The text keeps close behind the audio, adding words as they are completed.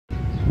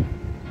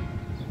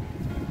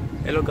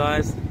Hello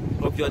guys,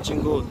 hope you are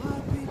doing good.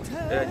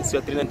 This is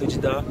your trainer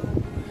Dojida,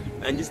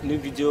 and this new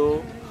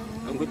video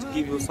I'm going to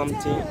give you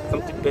something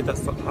better,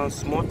 a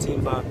small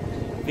thing but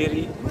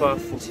very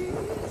powerful.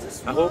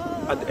 I hope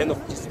at the end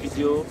of this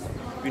video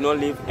you will not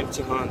leave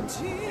empty hand.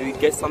 You will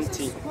get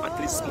something, at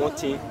least small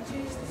thing,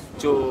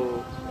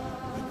 to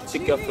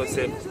take care of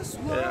yourself.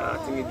 I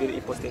think it's very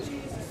important.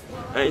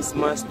 And it's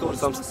my story,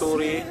 some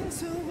story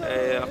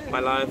of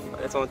my life.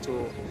 I just want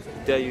to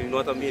tell you, know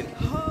what I mean.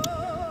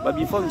 But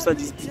before we start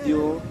this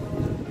video,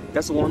 I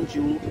just want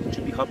you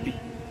to be happy,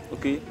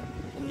 okay?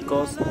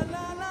 Because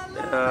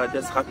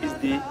this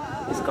happiest day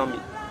is coming,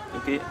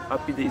 okay?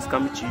 Happy day is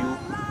coming to you.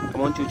 I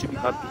want you to be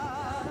happy.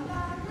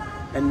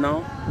 And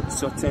now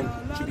it's your turn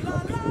to be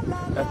happy.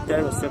 Tell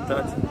yourself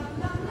that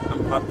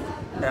I'm happy.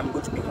 I'm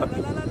going to be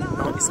happy.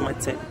 Now it's my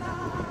turn,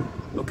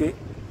 okay?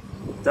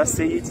 Just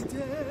say it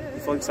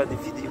before you start the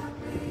video.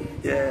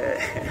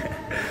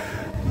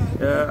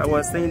 I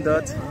was saying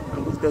that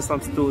I'm going to tell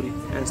some story,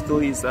 and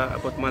stories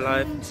about my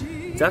life.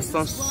 Just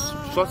some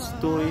short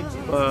story,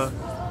 but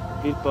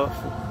very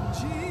powerful.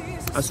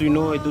 As you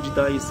know,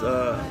 Dojida is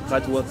a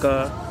hard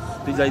worker.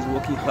 Dojida is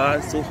working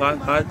hard, so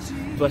hard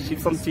to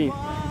achieve something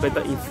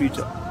better in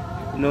future.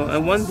 You know,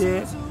 and one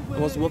day I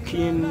was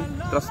working,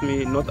 trust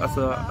me, not as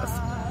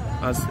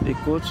a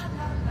coach,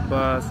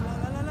 but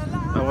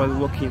I was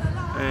working,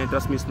 and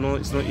trust me, it's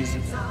not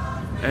easy.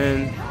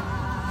 And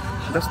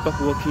I just stopped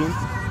working.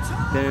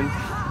 Then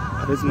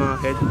I raised my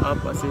head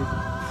up. I said,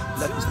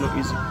 "Life is not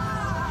easy."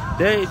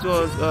 Then it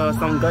was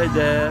some guy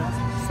there.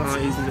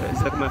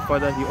 It's like my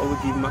father. He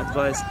always give me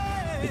advice.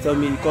 He called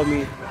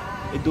me,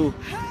 Edo.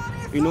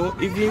 You know,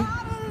 even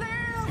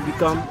if you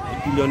become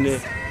a billionaire,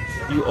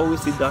 you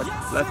always say that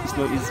life is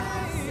not easy.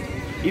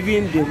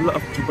 Even the ruler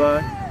of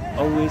Dubai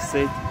always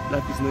said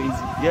life is not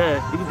easy.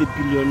 Yeah, even the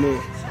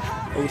billionaire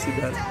always say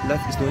that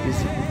life is not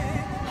easy.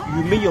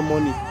 You make your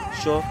money,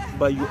 sure,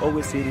 but you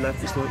always say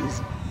life is not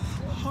easy.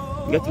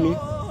 Get me?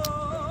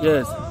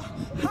 Yes,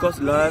 because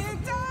life,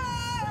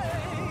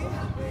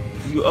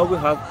 you always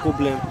have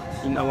problem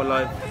in our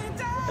life,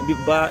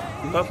 but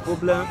you have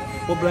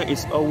problem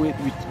is always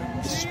with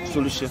the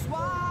solution. You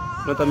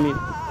know what I mean?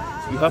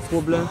 You have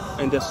problem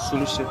and there's a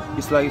solution.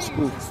 It's like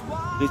school.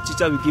 The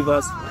teacher will give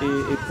us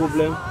a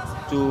problem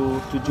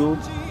to do,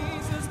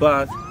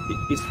 but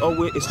it's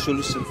always a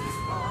solution.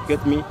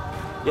 Get me?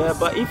 Yeah,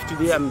 but if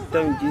today I'm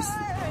telling this,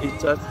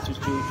 it's just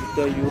to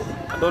tell you,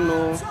 I don't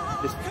know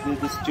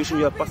the situation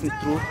you are passing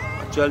through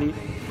actually,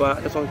 but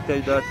I just want to tell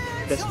you that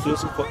there's a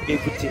solution for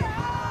everything.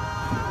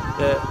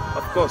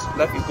 Of course,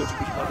 life is going to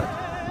be hard,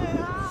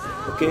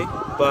 okay,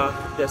 but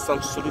there's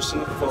some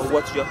solution for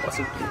what you are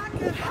passing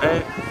through.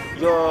 And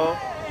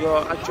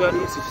your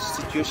actually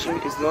situation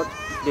is not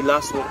the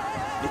last one,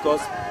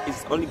 because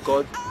it's only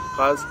God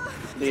has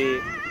the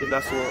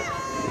last word.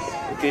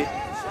 Okay,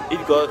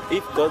 if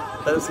God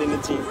doesn't say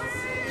anything,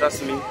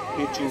 trust me,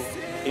 you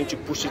need to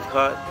push it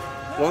hard.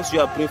 Once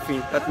you are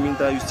breathing, that means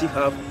that you still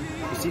have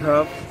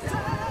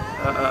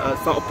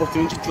some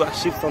opportunity to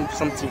achieve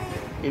something.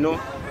 You know,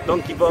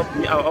 don't give up.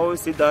 I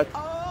always say that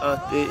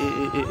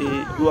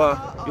you are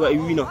a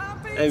winner,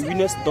 and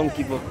winners don't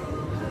give up.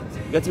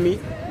 Get me?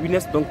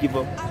 Winners don't give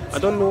up. I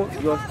don't know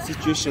your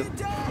situation,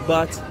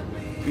 but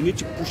you need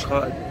to push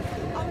hard.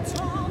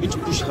 You need to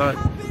push hard.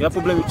 You have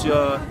problem with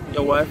your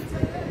wife,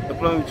 you have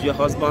problem with your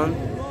husband,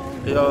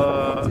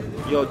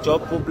 your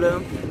job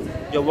problem,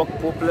 your work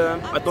problem.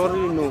 I don't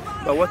really know,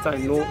 but what I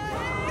know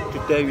to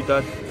tell you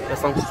that there's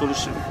some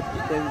solution. To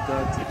tell you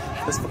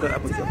that let's forget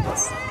about your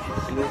past.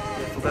 You know,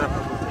 forget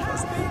about your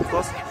past,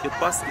 because your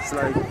past is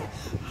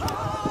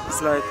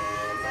like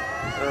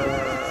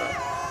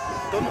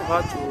I don't know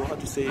how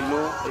to say. You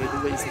know,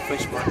 it's a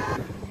French man.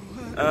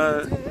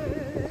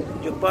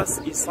 Your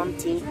past is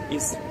something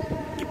is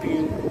keeping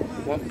you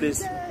one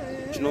place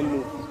to not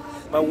move.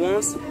 But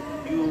once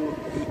you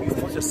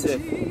force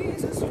yourself, you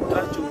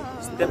try to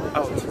step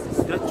out,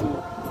 you try to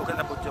forget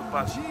about your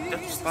past, you try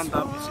to stand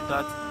up, you see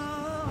that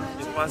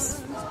your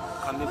past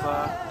can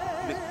never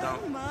break down.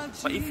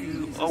 But if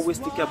you always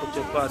think about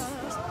your past,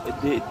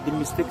 the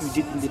mistake you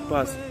did in the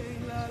past,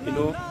 you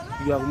know,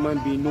 you are human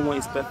being, no one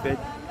is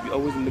perfect, you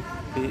always make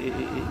a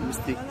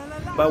mistake.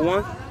 But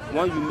once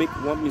you make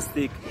one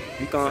mistake,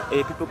 you can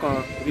people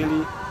can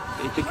really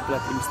take it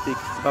like a mistake.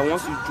 But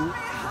once you do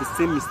the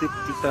same mistake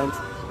 2 times,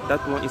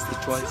 that one is a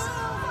choice.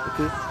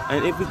 Okay,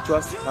 and every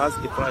choice has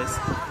a price.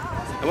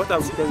 And what I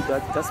will tell you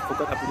that just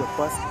forget about your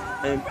past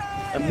and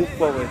move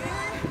forward.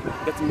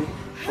 Get me?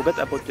 Forget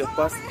about your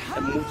past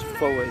and move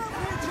forward.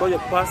 Because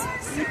your past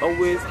will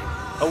always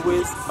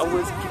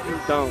keep you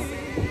down.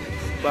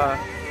 But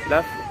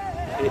life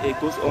it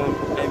goes on,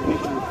 and we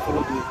need to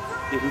follow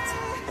the route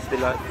of the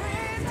life.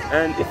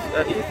 And if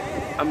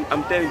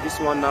I'm telling you this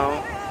one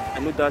now, I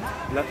know that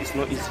life is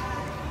not easy.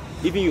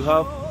 Even you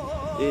have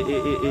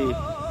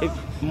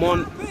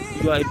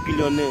you are a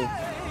billionaire,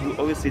 you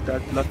always say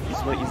that life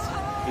is not easy,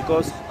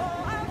 because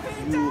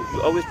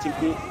you always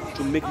thinking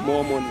to make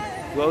more money.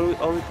 You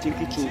always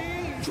thinking to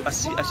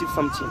achieve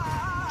something,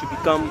 to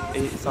become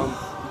some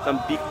some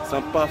big,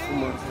 some powerful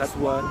man. That's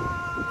why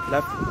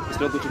life is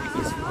not going to be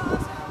easy.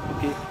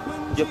 Okay,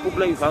 the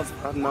problem you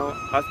have now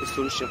has a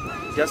solution.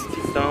 Just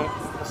sit down,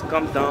 just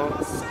calm down,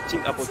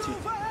 think about it.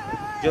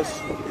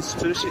 Just the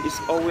solution is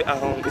always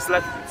around. It's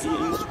like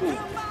in school.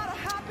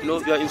 You know,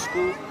 you are in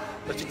school,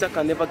 the teacher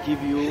can never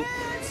give you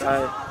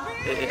an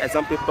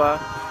exam paper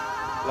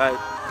like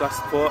class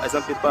 4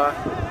 exam paper,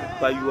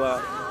 but you are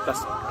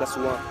class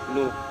 1.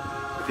 No,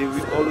 they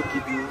will always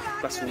give you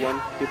class 1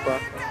 paper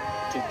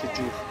to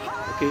do.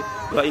 Okay,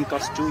 you are in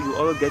class 2, you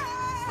always get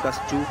class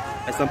 2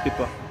 exam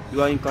paper.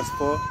 You are in class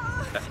 4,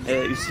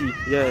 you see,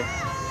 yeah,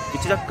 the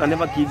teacher can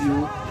never give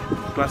you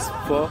class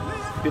 4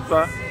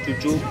 paper to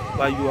do,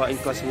 but you are in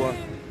class 1.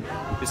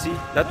 You see,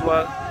 that's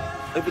why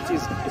everything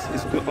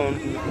is going on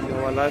in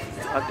our life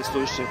at the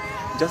solution.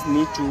 You just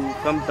need to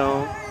calm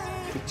down,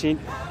 to think.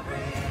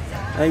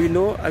 And you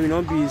know, I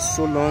will not be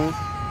so long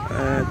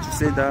to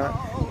say that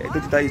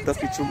that is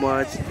talking too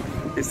much.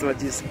 It's like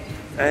this.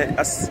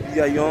 As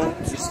you are young,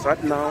 you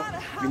start now,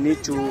 you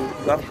need to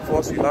have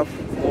force, you have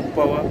more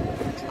power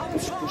to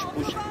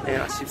push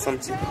and achieve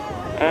something.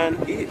 And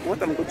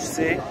what I'm going to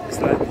say is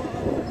like,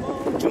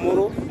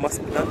 tomorrow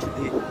must be done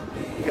today.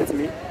 You get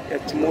me? Yeah,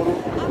 tomorrow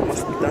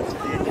must be done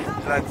today.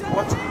 Like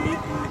what you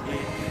need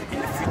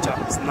in the future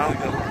is now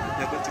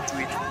you're going to do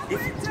it.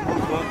 If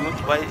tomorrow you want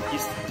to buy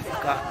this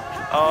car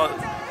or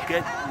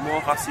get more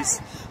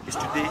houses, is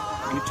today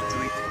you need to do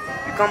it.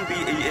 You can't be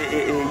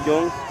a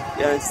young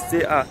and say,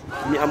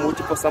 me, I'm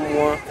waiting for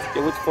someone.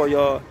 You're waiting for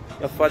your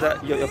father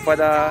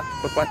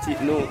property.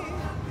 No,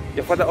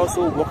 your father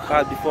also work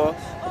hard before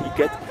you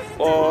get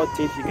all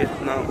things you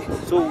get now.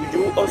 So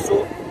you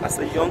also, as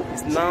a young,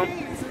 is now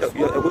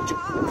you're going to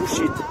push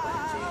it.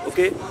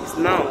 Okay, it's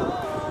now.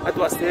 That's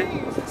what I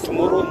say.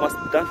 Tomorrow must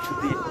be done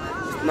today.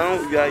 It's now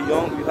you are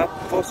young, you have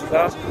force, you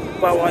have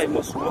power. You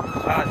must work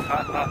hard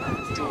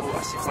to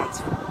achieve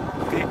something.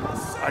 Okay,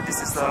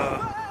 this is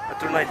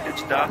Atrona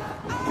Digital.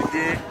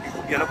 Today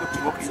you are not going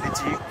to work in the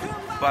gym,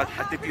 but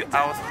I take you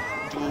out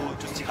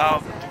to see how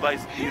Dubai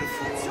is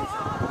beautiful.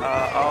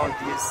 All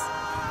this,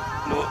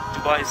 you know,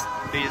 Dubai is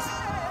base.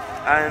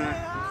 And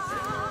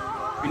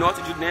you know what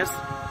to do next?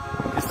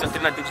 This is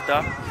Atrona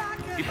Digital.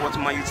 Keep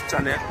watching my YouTube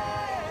channel.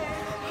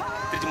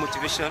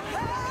 Motivation,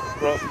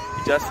 bro,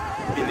 you just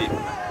believe.